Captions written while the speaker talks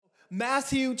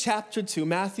Matthew chapter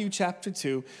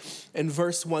 2, and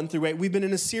verse 1 through 8. We've been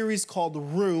in a series called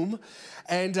Room,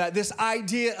 and this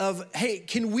idea of, hey,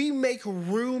 can we make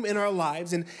room in our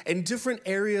lives, in different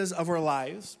areas of our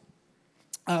lives,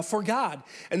 for God?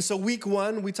 And so week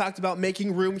 1, we talked about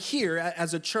making room here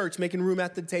as a church, making room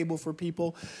at the table for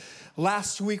people.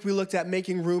 Last week, we looked at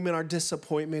making room in our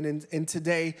disappointment, and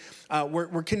today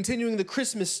we're continuing the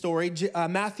Christmas story,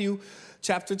 Matthew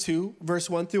chapter 2,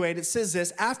 verse 1 through 8. It says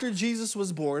this: after Jesus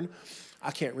was born, I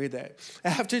can't read that.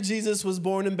 After Jesus was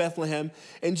born in Bethlehem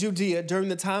in Judea during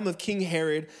the time of King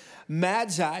Herod,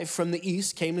 Magi from the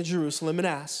east came to Jerusalem and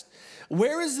asked,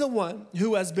 "Where is the one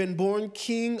who has been born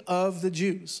King of the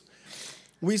Jews?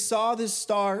 We saw this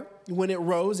star when it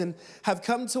rose and have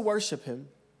come to worship him."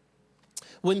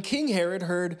 When King Herod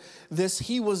heard this,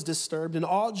 he was disturbed, and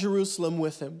all Jerusalem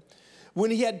with him. When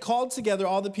he had called together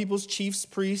all the people's chiefs,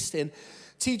 priests, and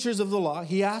teachers of the law,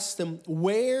 he asked them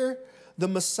where the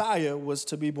Messiah was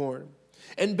to be born.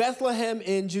 "In Bethlehem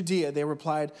in Judea," they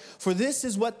replied, "for this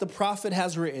is what the prophet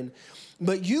has written.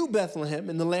 But you, Bethlehem,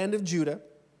 in the land of Judah,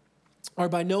 are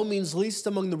by no means least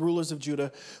among the rulers of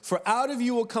Judah, for out of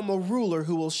you will come a ruler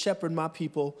who will shepherd my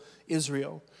people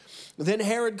Israel." Then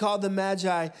Herod called the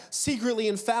Magi secretly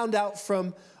and found out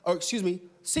from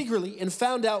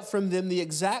them the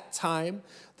exact time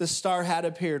the star had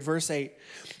appeared. Verse 8,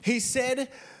 he sent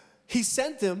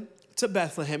them to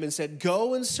Bethlehem and said,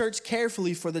 "Go and search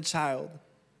carefully for the child.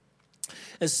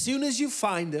 As soon as you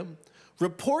find him,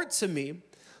 report to me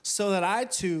so that I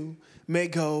too may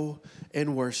go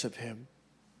and worship him."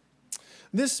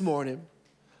 This morning,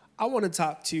 I want to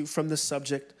talk to you from the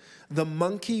subject, the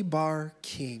Monkey Bar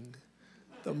King.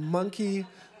 The Monkey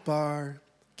Bar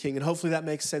King. And hopefully that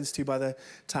makes sense to you by the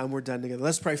time we're done together.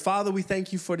 Let's pray. Father, we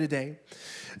thank you for today.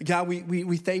 God,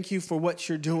 we thank you for what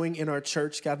you're doing in our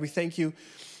church. God, we thank you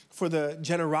for the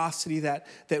generosity that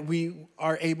we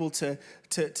are able to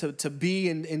be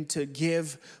and to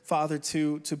give, Father,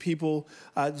 to people,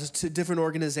 to different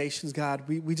organizations. God,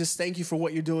 we just thank you for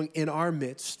what you're doing in our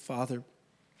midst, Father.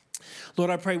 Lord,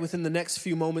 I pray within the next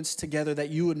few moments together that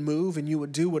you would move and you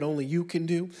would do what only you can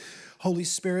do. Holy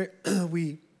Spirit,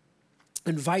 we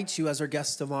invite you as our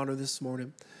guest of honor this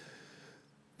morning.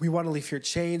 We want to leave here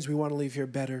changed. We want to leave here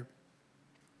better,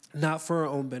 not for our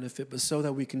own benefit, but so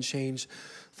that we can change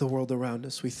the world around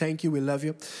us. We thank you. We love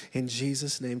you. In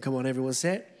Jesus' name. Come on, everyone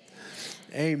say it.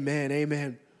 Amen.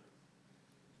 Amen.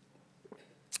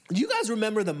 Do you guys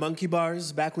remember the monkey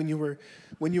bars back when you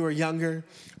were younger?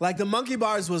 Like, the monkey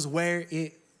bars was where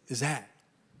it is at.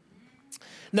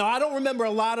 Now, I don't remember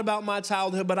a lot about my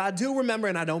childhood, but I do remember,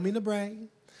 and I don't mean to brag,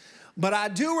 but I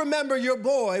do remember your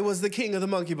boy was the king of the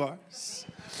monkey bars.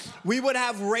 We would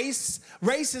have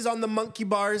races on the monkey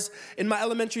bars in my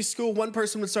elementary school. One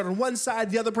person would start on one side,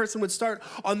 the other person would start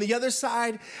on the other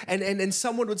side, and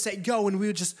someone would say go, and we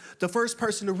would the first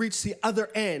person to reach the other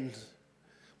end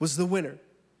was the winner.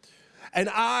 And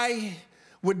I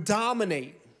would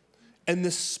dominate in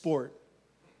this sport.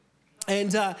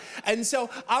 And so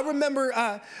I remember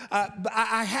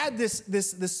I had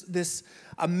this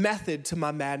method to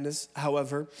my madness.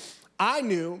 However, I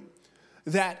knew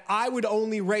that I would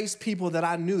only race people that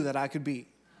I knew that I could beat.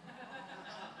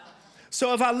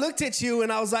 So if I looked at you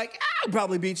and I was like, I'll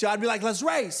probably beat you, I'd be like, let's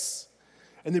race.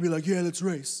 And they'd be like, yeah, let's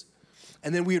race.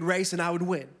 And then we'd race and I would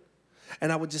win.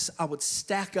 And I would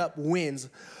stack up wins.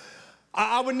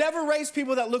 I would never race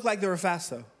people that looked like they were fast,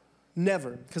 though.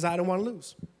 Never, because I didn't want to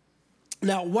lose.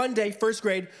 Now, one day, first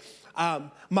grade,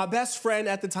 my best friend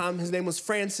at the time, his name was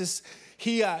Francis,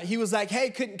 he was like, hey,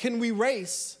 can we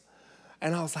race?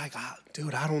 And I was like,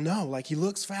 dude, I don't know. Like, he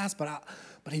looks fast, but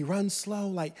he runs slow.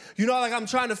 Like, I'm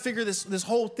trying to figure this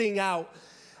whole thing out.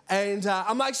 And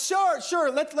I'm like, sure,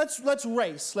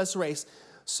 let's race.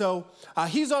 So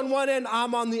he's on one end,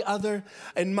 I'm on the other.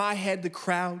 In my head, the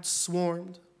crowd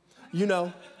swarmed.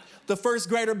 The first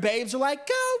grader babes are like,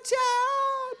 go, John.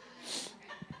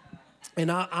 And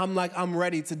I'm like, I'm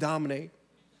ready to dominate.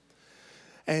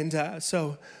 And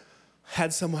so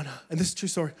had someone, and this is a true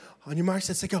story, on your mark,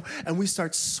 say go. And we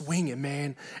start swinging,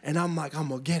 man. And I'm like, I'm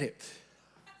going to get it.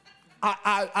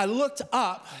 I looked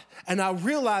up and I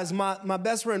realized my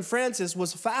best friend Francis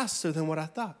was faster than what I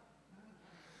thought.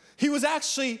 He was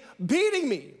actually beating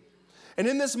me. And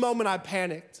in this moment, I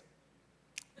panicked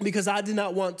because I did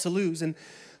not want to lose. And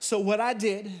so what I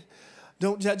did,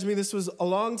 don't judge me, this was a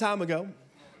long time ago.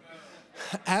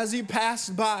 As he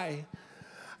passed by,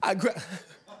 I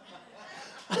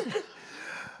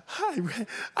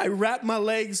wrapped my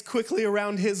legs quickly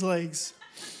around his legs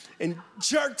and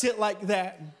jerked it like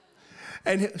that.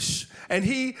 And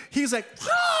he's like,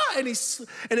 ah! And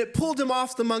it pulled him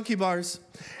off the monkey bars.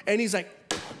 And he's like,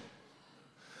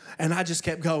 and I just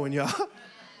kept going, y'all.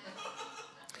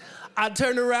 I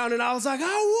turned around and I was like,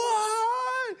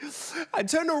 I won. I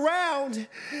turned around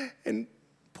and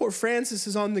poor Francis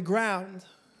is on the ground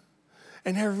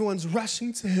and everyone's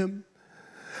rushing to him.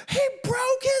 He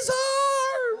broke his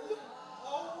arm.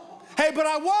 Hey, but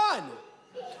I won.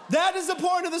 That is the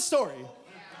point of the story.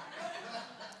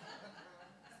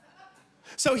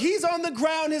 So he's on the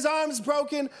ground, his arm's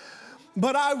broken,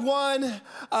 but I won.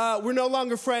 We're no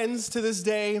longer friends to this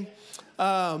day.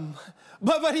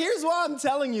 But here's why I'm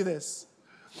telling you this.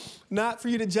 Not for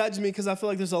you to judge me, because I feel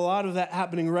like there's a lot of that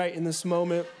happening right in this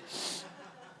moment.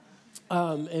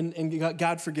 And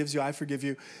God forgives you, I forgive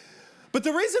you. But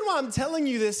the reason why I'm telling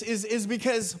you this is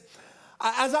because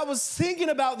as I was thinking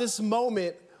about this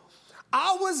moment,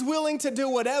 I was willing to do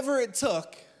whatever it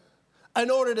took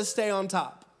in order to stay on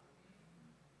top.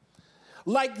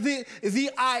 Like the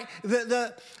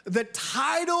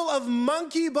title of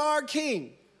Monkey Bar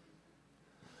King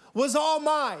was all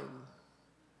mine.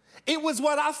 It was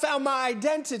what I found my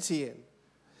identity in.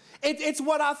 It's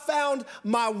what I found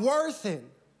my worth in.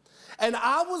 And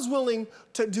I was willing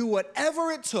to do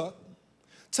whatever it took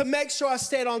to make sure I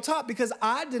stayed on top, because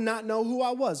I did not know who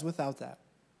I was without that.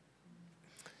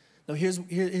 Now, here's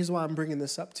why I'm bringing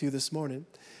this up to you this morning.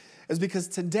 Is because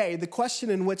today, the question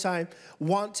in which I'm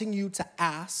wanting you to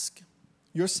ask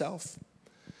yourself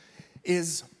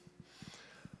is,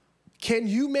 can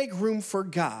you make room for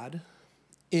God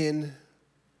in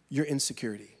your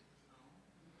insecurity?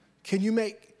 Can you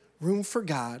make room for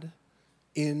God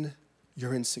in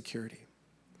your insecurity?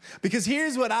 Because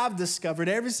here's what I've discovered.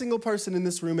 Every single person in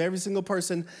this room, every single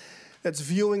person that's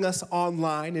viewing us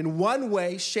online in one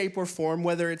way, shape, or form,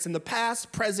 whether it's in the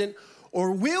past, present,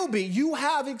 or will be, you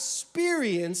have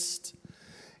experienced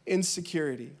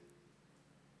insecurity.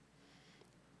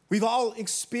 We've all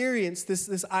experienced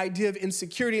this idea of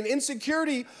insecurity. And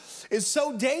insecurity is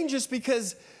so dangerous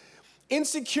because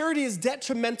insecurity is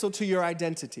detrimental to your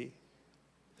identity.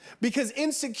 Because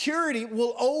insecurity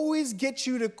will always get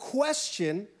you to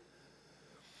question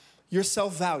your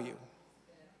self-value.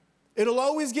 It'll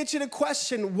always get you to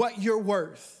question what you're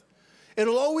worth.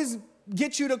 It'll always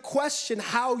get you to question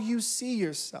how you see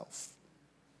yourself.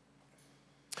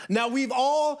 Now, we've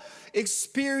all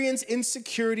experienced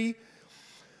insecurity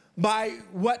by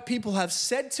what people have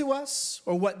said to us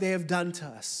or what they have done to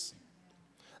us.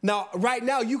 Now, right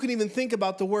now, you can even think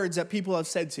about the words that people have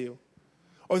said to you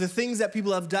or the things that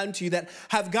people have done to you that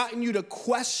have gotten you to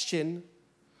question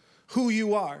who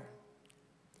you are.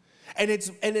 And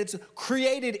it's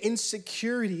created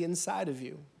insecurity inside of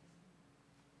you.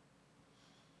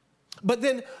 But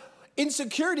then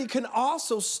insecurity can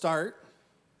also start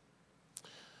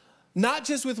not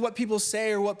just with what people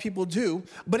say or what people do,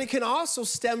 but it can also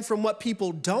stem from what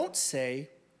people don't say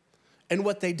and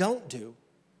what they don't do.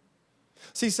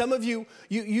 See, some of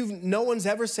no one's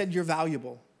ever said you're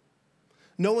valuable.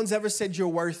 No one's ever said you're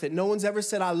worth it. No one's ever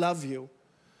said I love you.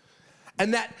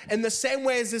 And that, in the same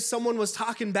way as if someone was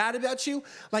talking bad about you,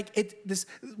 like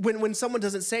when someone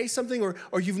doesn't say something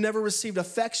or you've never received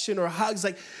affection or hugs,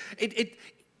 like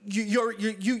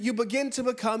you begin to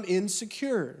become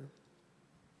insecure.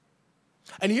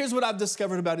 And here's what I've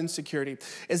discovered about insecurity,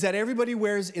 is that everybody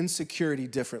wears insecurity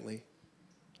differently.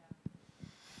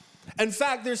 In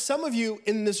fact, there's some of you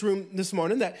in this room this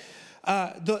morning that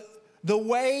the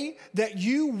way that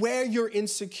you wear your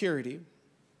insecurity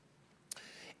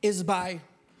is by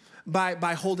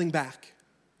holding back,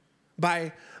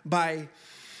 by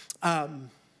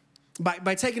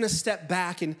taking a step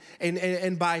back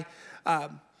and by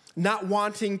not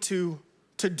wanting to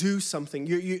do something.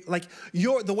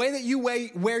 The way that you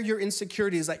wear your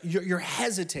insecurity is like you're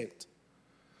hesitant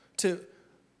to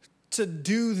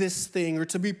do this thing or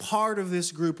to be part of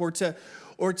this group or to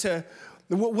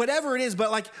whatever it is. But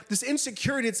like this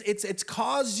insecurity,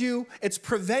 it's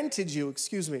prevented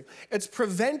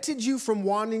you from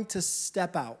wanting to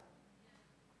step out.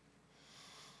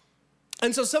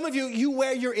 And so some of you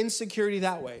wear your insecurity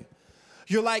that way.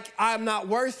 You're like, I'm not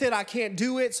worth it, I can't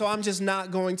do it, so I'm just not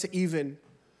going to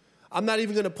I'm not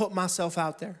even going to put myself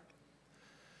out there.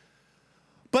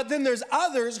 But then there's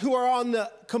others who are on the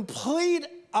complete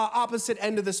opposite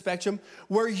end of the spectrum,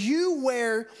 where you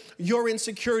wear your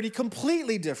insecurity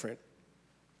completely different.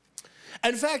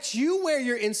 In fact, you wear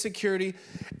your insecurity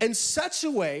in such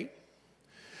a way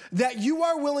that you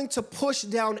are willing to push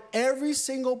down every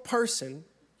single person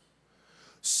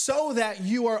so that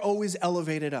you are always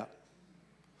elevated up,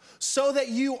 so that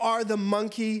you are the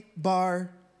monkey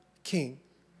bar king.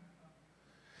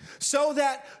 So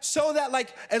that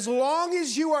like as long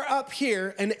as you are up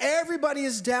here and everybody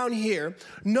is down here,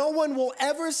 no one will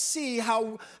ever see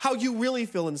how you really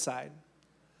feel inside.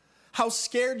 How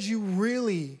scared you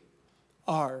really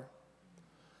are.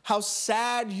 How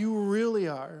sad you really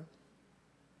are.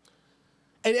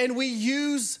 And we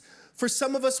use, for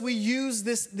some of us, we use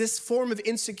this form of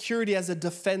insecurity as a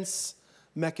defense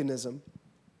mechanism.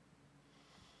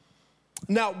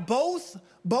 Now,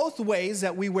 both ways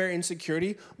that we wear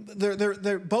insecurity,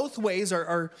 they're both ways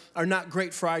are not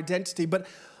great for our identity. But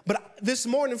this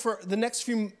morning, for the next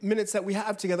few minutes that we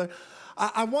have together,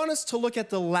 I want us to look at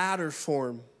the latter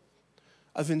form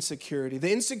of insecurity.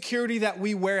 The insecurity that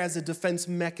we wear as a defense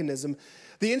mechanism.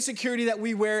 The insecurity that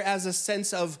we wear as a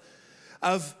sense of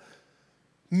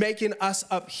making us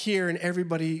up here and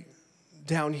everybody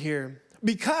down here.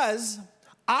 Because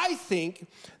I think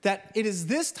that it is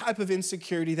this type of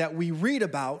insecurity that we read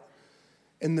about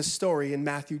in the story in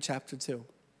Matthew chapter 2.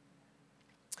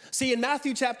 See, in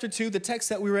Matthew chapter 2, the text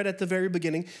that we read at the very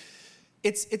beginning,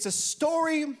 it's a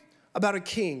story about a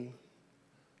king,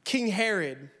 King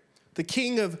Herod, the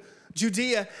king of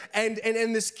Judea. And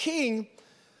this king,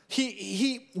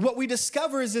 he what we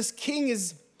discover is this king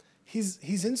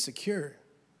he's insecure.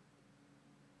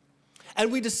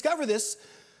 And we discover this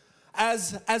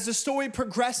as the story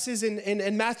progresses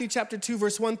in Matthew chapter 2,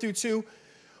 verse 1 through 2.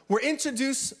 We're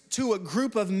introduced to a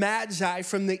group of magi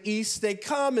from the east. They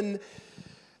come and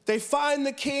they find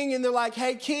the king and they're like,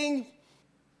 hey, king,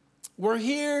 we're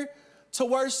here to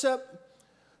worship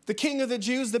the king of the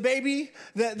Jews, the baby,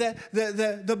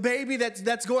 the baby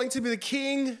that's going to be the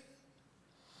king.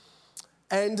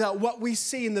 And what we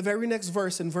see in the very next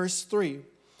verse, in verse 3,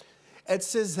 it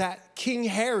says that King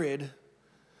Herod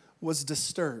was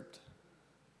disturbed.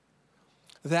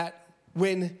 That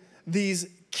when these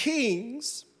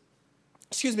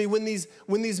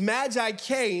magi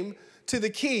came to the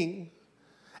king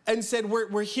and said,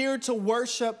 we're here to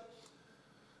worship,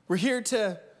 we're here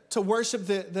to worship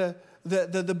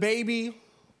the baby,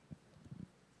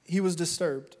 he was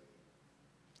disturbed.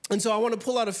 And so I want to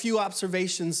pull out a few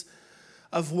observations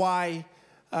of why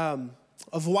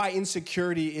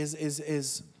insecurity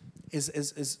is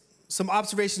some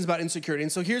observations about insecurity.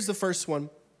 And so here's the first one.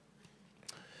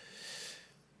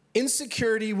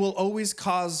 Insecurity will always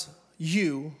cause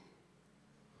you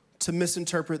to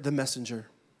misinterpret the messenger.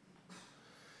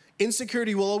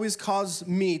 Insecurity will always cause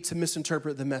me to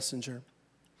misinterpret the messenger.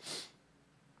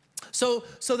 So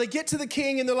they get to the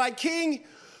king and they're like, King,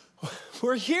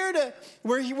 we're here to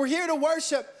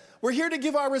worship. We're here to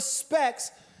give our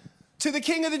respects to the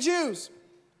King of the Jews.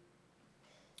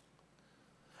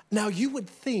 Now you would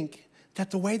think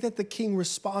that the way that the king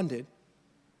responded,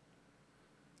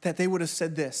 that they would have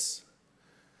said this: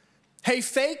 hey,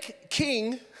 fake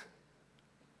king,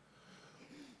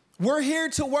 we're here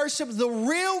to worship the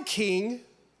real king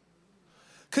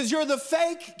because you're the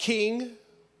fake king.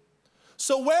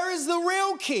 So where is the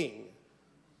real king?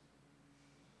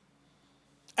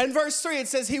 And verse 3, it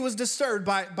says he was disturbed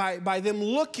by them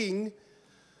looking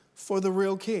for the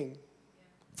real king,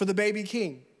 for the baby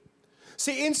king.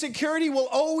 See, insecurity will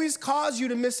always cause you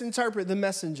to misinterpret the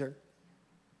messenger.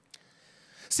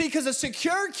 See, because a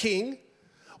secure king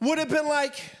would have been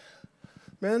like,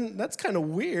 man, that's kind of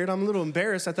weird. I'm a little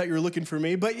embarrassed. I thought you were looking for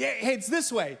me. But yeah, hey, it's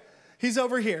this way. He's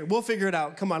over here. We'll figure it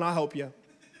out. Come on, I'll help you.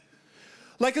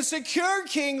 Like a secure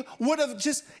king would have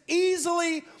just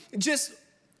easily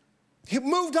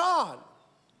moved on.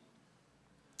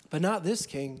 But not this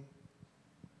king.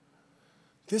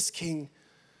 This king,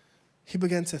 he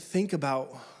began to think about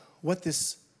what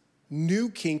this new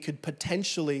king could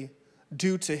potentially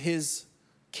do to his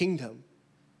kingdom.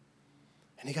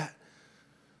 And he got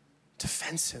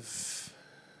defensive.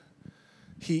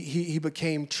 He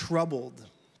became troubled.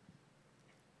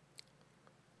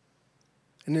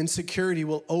 And insecurity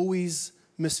will always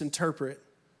misinterpret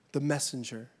the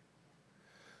messenger.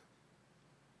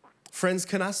 Friends,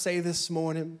 can I say this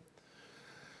morning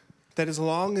that as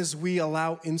long as we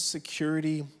allow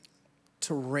insecurity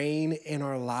to reign in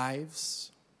our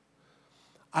lives,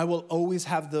 I will always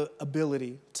have the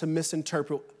ability to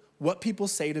misinterpret what people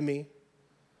say to me,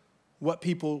 what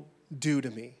people do to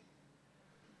me,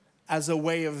 as a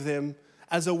way of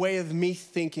me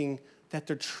thinking that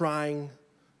they're trying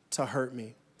to hurt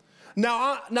me.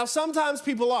 Now sometimes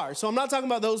people are, so I'm not talking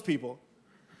about those people.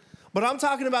 But I'm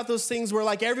talking about those things where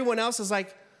like everyone else is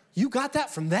like, you got that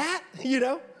from that? You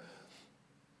know?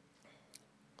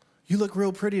 You look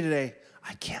real pretty today.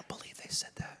 I can't believe they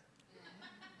said that.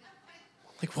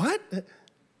 Like, what?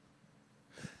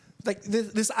 Like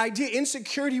this idea,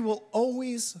 insecurity will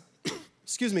always,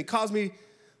 cause me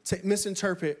to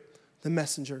misinterpret the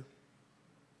messenger.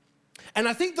 And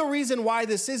I think the reason why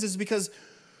this is because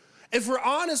if we're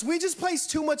honest, we just place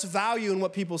too much value in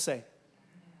what people say.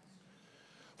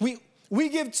 We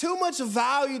give too much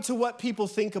value to what people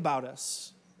think about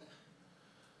us.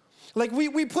 Like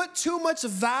we put too much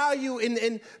value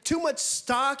in too much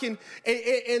stock in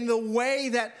the way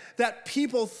that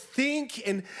people think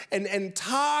and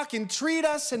talk and treat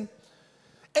us. And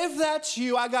if that's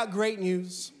you, I got great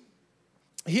news.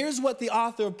 Here's what the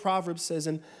author of Proverbs says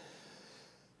in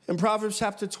Proverbs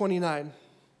chapter 29.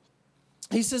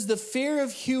 He says, the fear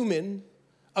of human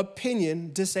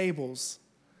opinion disables.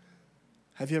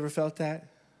 Have you ever felt that?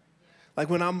 Like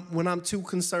when I'm too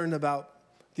concerned about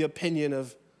the opinion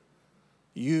of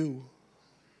you,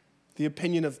 the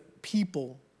opinion of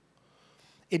people,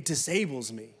 it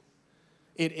disables me.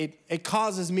 It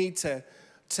causes me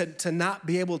to not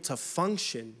be able to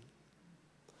function.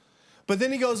 But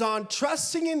then he goes on,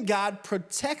 trusting in God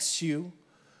protects you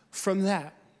from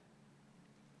that.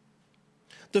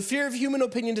 The fear of human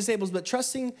opinion disables, but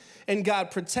trusting in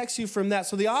God protects you from that.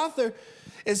 So the author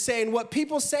is saying what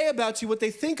people say about you, what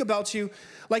they think about you,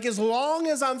 like as long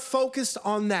as I'm focused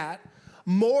on that,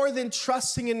 more than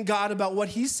trusting in God about what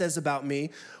he says about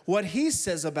me, what he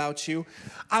says about you,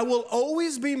 I will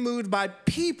always be moved by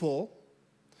people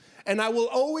and I will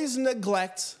always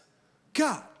neglect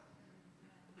God.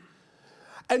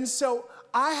 And so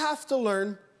I have to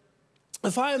learn,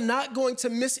 if I am not going to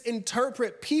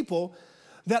misinterpret people,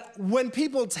 that when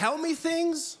people tell me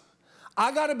things,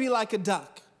 I gotta be like a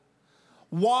duck.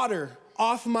 Water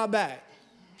off my back.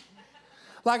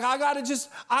 Like I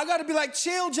gotta be like,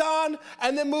 chill, John,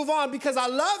 and then move on because I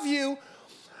love you,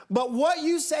 but what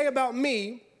you say about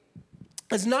me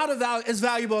is not as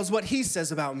valuable as what he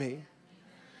says about me.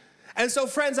 And so,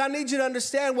 friends, I need you to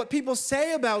understand what people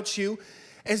say about you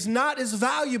is not as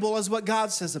valuable as what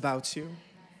God says about you.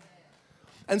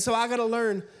 And so I gotta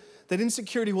learn that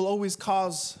insecurity will always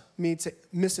cause me to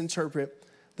misinterpret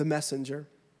the messenger.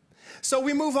 So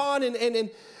we move on in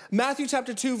Matthew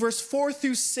chapter 2, verse 4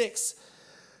 through 6.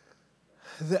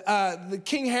 The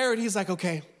King Herod, he's like,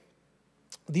 okay,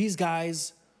 these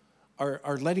guys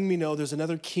are letting me know there's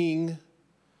another king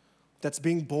that's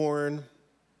being born,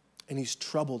 and he's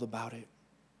troubled about it.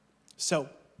 So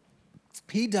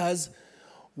he does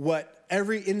what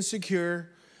every insecure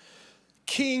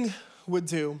king would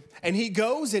do, and he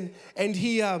goes and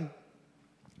he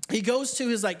goes to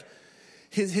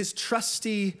his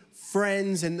trusty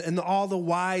friends and all the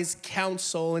wise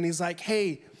counsel, and he's like,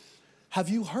 hey, have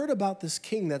you heard about this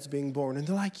king that's being born? And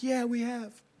they're like, yeah, we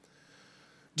have.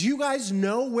 Do you guys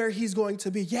know where he's going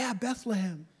to be? Yeah,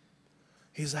 Bethlehem.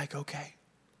 He's like, okay.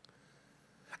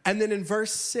 And then in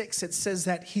verse 6, it says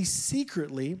that he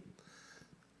secretly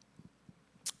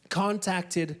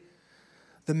contacted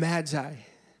the Magi,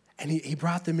 and he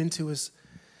brought them into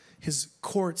his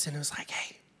courts, and it was like,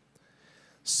 hey,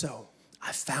 so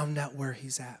I found out where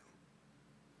he's at.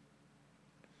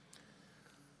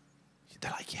 They're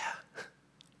like, yeah,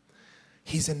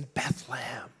 he's in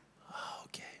Bethlehem. Oh,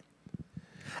 okay.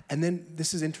 And then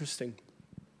this is interesting.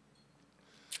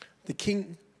 The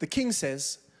king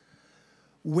says,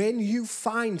 when you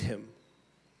find him,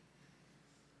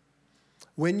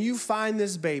 when you find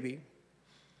this baby,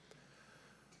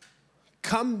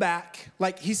 come back.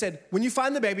 Like he said, when you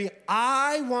find the baby,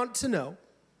 I want to know.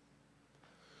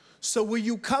 So will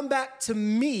you come back to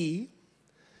me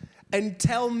and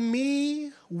tell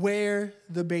me where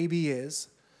the baby is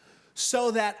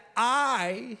so that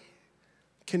I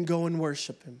can go and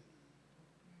worship him?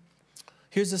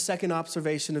 Here's the second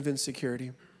observation of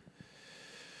insecurity.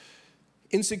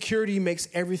 Insecurity makes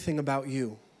everything about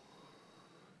you.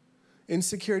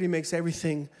 Insecurity makes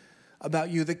everything about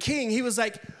you. The king, he was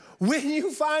like, when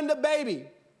you find a baby,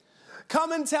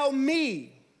 come and tell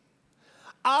me.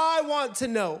 I want to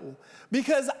know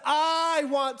because I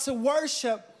want to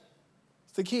worship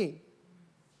the king.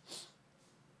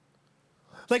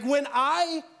 Like when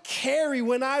I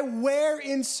wear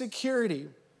insecurity,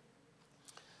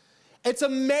 it's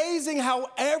amazing how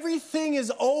everything is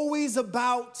always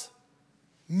about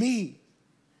me.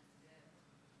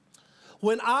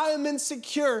 When I am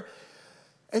insecure,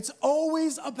 it's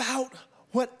always about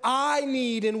what I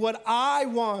need and what I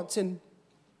want. And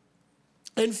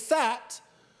in fact,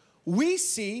 we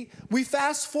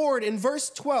fast forward in verse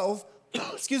 12,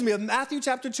 of Matthew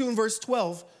chapter 2 and verse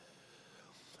 12,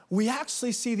 we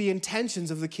actually see the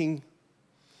intentions of the king.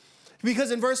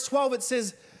 Because in verse 12 it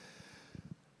says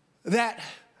that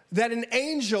an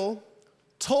angel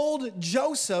told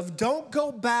Joseph, don't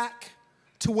go back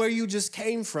to where you just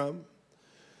came from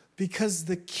because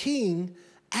the king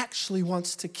actually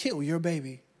wants to kill your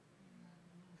baby.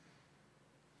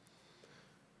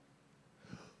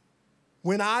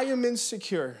 when I am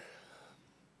insecure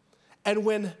and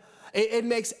when it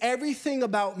makes everything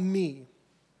about me,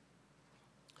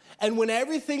 and when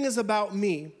everything is about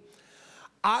me,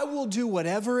 I will do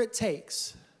whatever it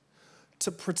takes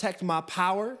to protect my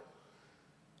power,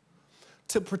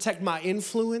 to protect my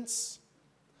influence,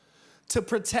 to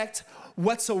protect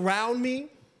what's around me.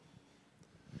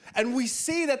 And we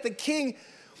see that the King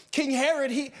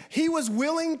Herod, he was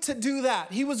willing to do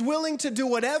that. He was willing to do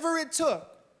whatever it took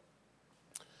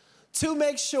to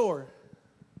make sure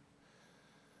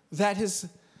that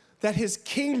his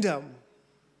kingdom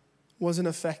wasn't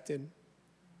affected.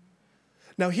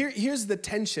 Now here's the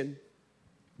tension.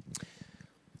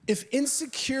 If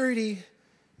insecurity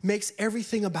makes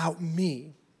everything about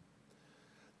me,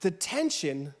 the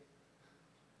tension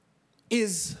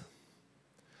is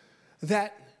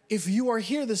that if you are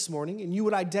here this morning and you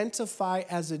would identify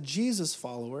as a Jesus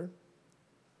follower,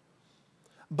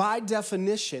 by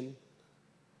definition,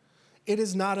 it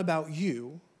is not about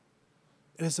you,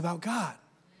 it is about God.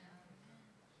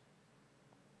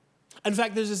 In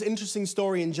fact, there's this interesting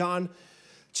story in John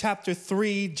chapter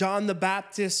 3. John the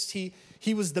Baptist, he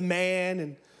was the man,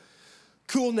 and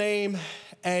cool name,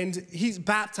 and he's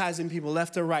baptizing people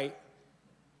left or right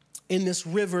in this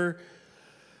river.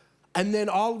 And then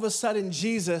all of a sudden,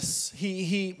 Jesus,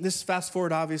 this is fast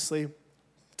forward, obviously,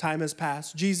 time has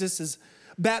passed. Jesus is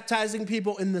baptizing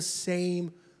people in the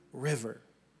same river.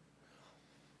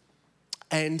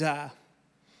 And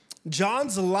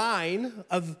John's line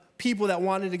of people that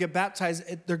wanted to get baptized,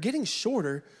 they're getting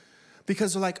shorter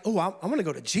because they're like, oh, I'm going to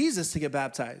go to Jesus to get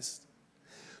baptized.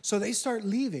 So they start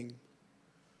leaving.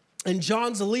 And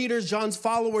John's leaders, John's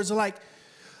followers are like,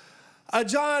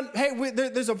 John, hey,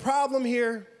 there's a problem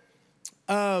here.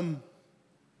 Everyone's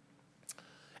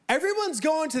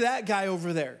going to that guy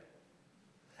over there.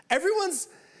 Everyone's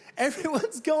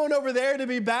going over there to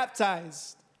be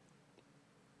baptized.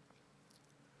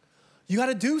 You got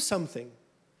to do something.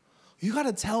 You got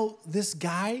to tell this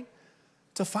guy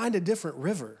to find a different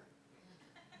river.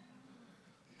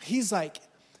 He's like,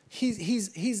 he's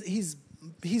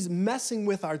messing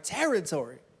with our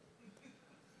territory.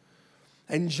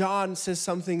 And John says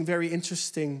something very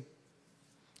interesting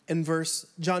in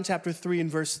John chapter 3 and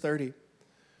verse 30.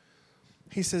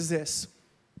 He says this: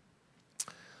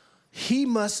 he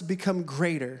must become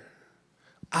greater,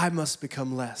 I must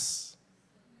become less.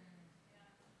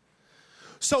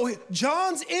 So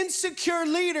John's insecure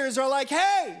leaders are like,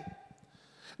 hey,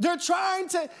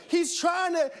 he's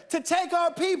trying to take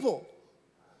our people.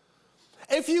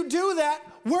 If you do that,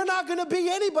 we're not going to be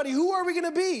anybody. Who are we going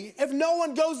to be if no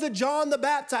one goes to John the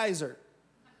Baptizer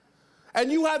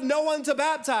and you have no one to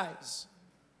baptize?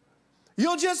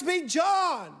 You'll just be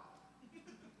John.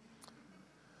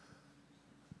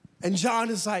 And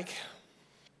John is like,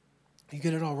 you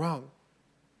get it all wrong.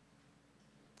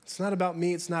 It's not about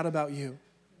me. It's not about you.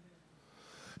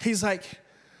 He's like,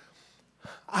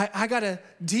 I got to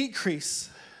decrease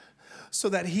so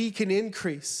that he can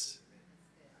increase.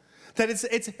 That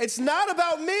it's not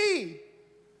about me.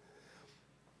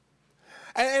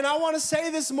 And I want to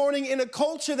say this morning, in a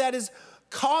culture that is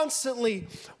constantly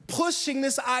pushing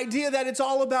this idea that it's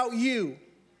all about you.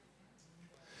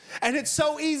 And it's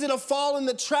so easy to fall in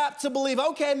the trap to believe,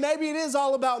 okay, maybe it is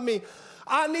all about me.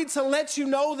 I need to let you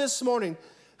know this morning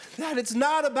that it's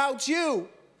not about you.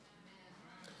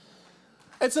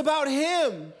 It's about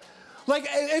him. Like,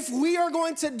 if we are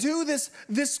going to do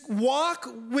this walk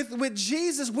with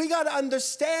Jesus, we got to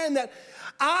understand that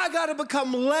I got to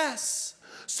become less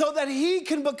so that he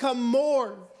can become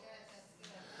more.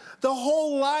 The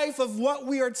whole life of what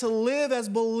we are to live as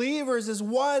believers is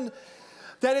one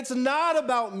that it's not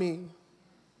about me.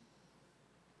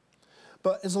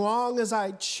 But as long as I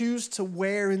choose to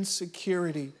wear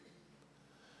insecurity,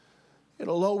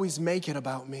 it'll always make it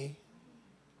about me.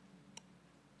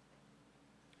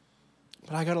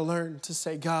 But I got to learn to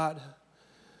say, God,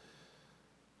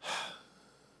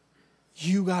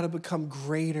 you got to become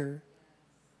greater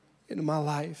in my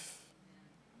life.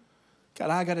 God,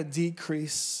 I got to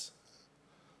decrease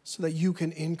so that you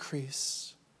can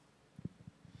increase.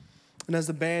 And as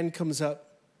the band comes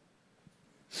up,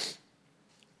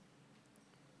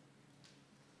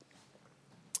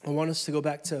 I want us to go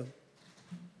back to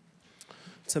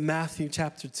Matthew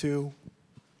chapter 2.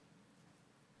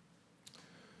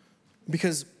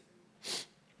 Because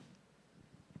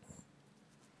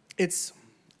it's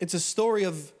a story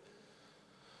of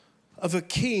a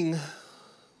king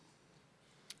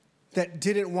that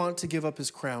didn't want to give up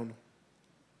his crown.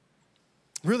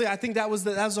 Really, I think that was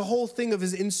the whole thing of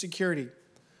his insecurity,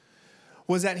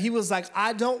 was that he was like,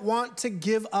 I don't want to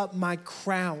give up my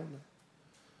crown.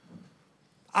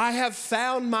 I have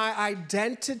found my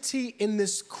identity in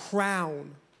this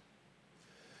crown.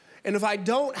 And if I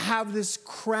don't have this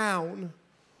crown,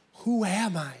 who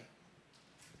am I?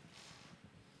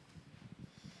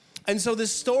 And so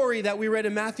this story that we read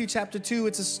in Matthew chapter 2,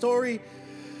 it's a story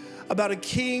about a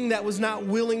king that was not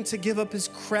willing to give up his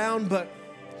crown, but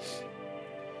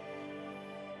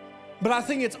I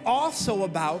think it's also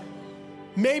about,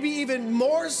 maybe even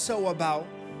more so about,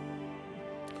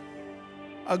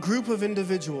 a group of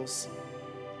individuals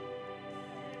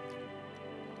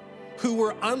who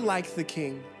were unlike the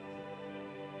king.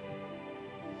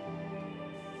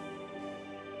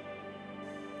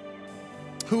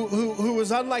 Who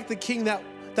was unlike the king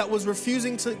that was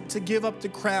refusing to give up the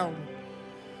crown.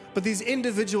 But these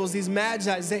individuals, these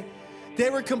magi's, they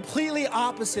were completely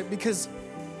opposite, because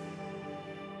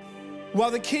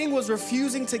while the king was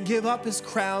refusing to give up his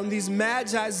crown, these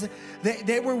magi's,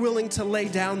 they were willing to lay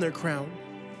down their crown.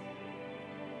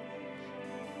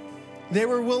 They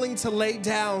were willing to lay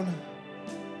down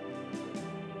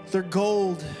their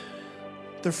gold,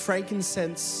 their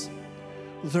frankincense,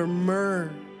 their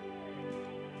myrrh.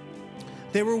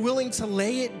 They were willing to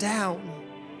lay it down.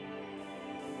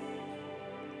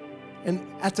 And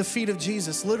at the feet of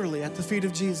Jesus, literally at the feet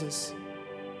of Jesus.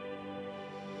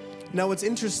 Now what's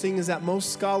interesting is that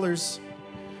most scholars,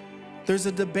 there's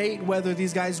a debate whether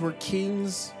these guys were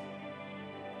kings,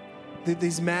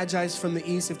 these magi's from the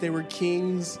east, if they were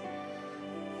kings.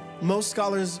 Most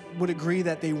scholars would agree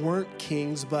that they weren't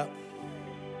kings, but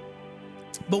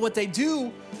what they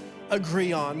do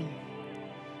agree on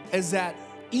is that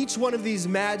each one of these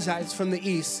magi's from the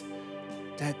east,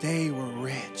 that they were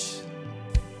rich,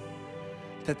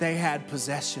 that they had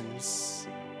possessions.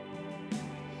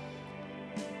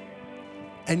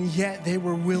 And yet they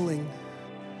were willing,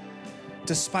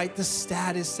 despite the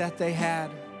status that they had,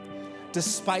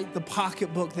 despite the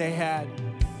pocketbook they had,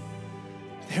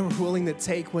 they were willing to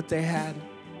take what they had.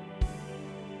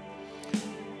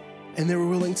 And they were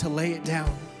willing to lay it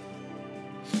down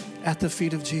at the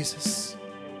feet of Jesus.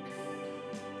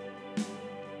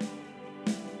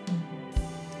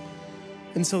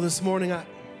 And so this morning,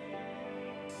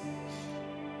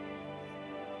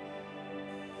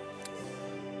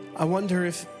 I wonder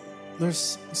if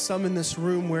there's some in this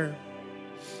room where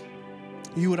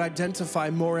you would identify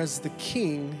more as the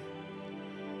king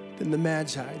than the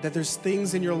magi, that there's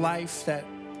things in your life that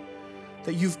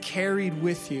you've carried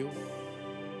with you.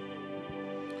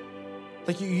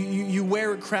 Like you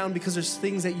wear a crown because there's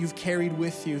things that you've carried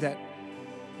with you that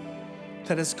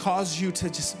has caused you to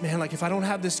just, man, like if I don't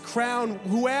have this crown,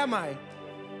 who am I?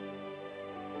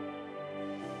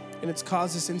 And it's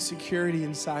caused this insecurity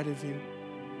inside of you.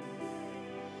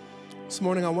 This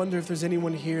morning, I wonder if there's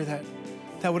anyone here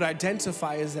that would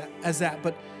identify as that,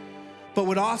 but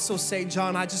would also say,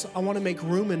 John, I want to make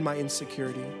room in my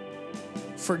insecurity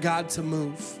for God to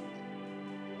move.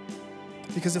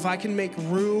 Because if I can make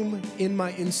room in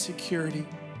my insecurity,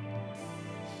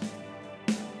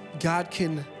 God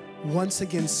can once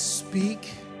again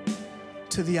speak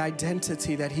to the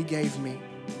identity that He gave me.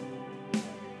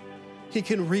 He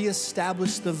can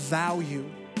reestablish the value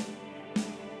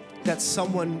that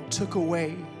someone took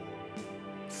away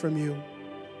from you.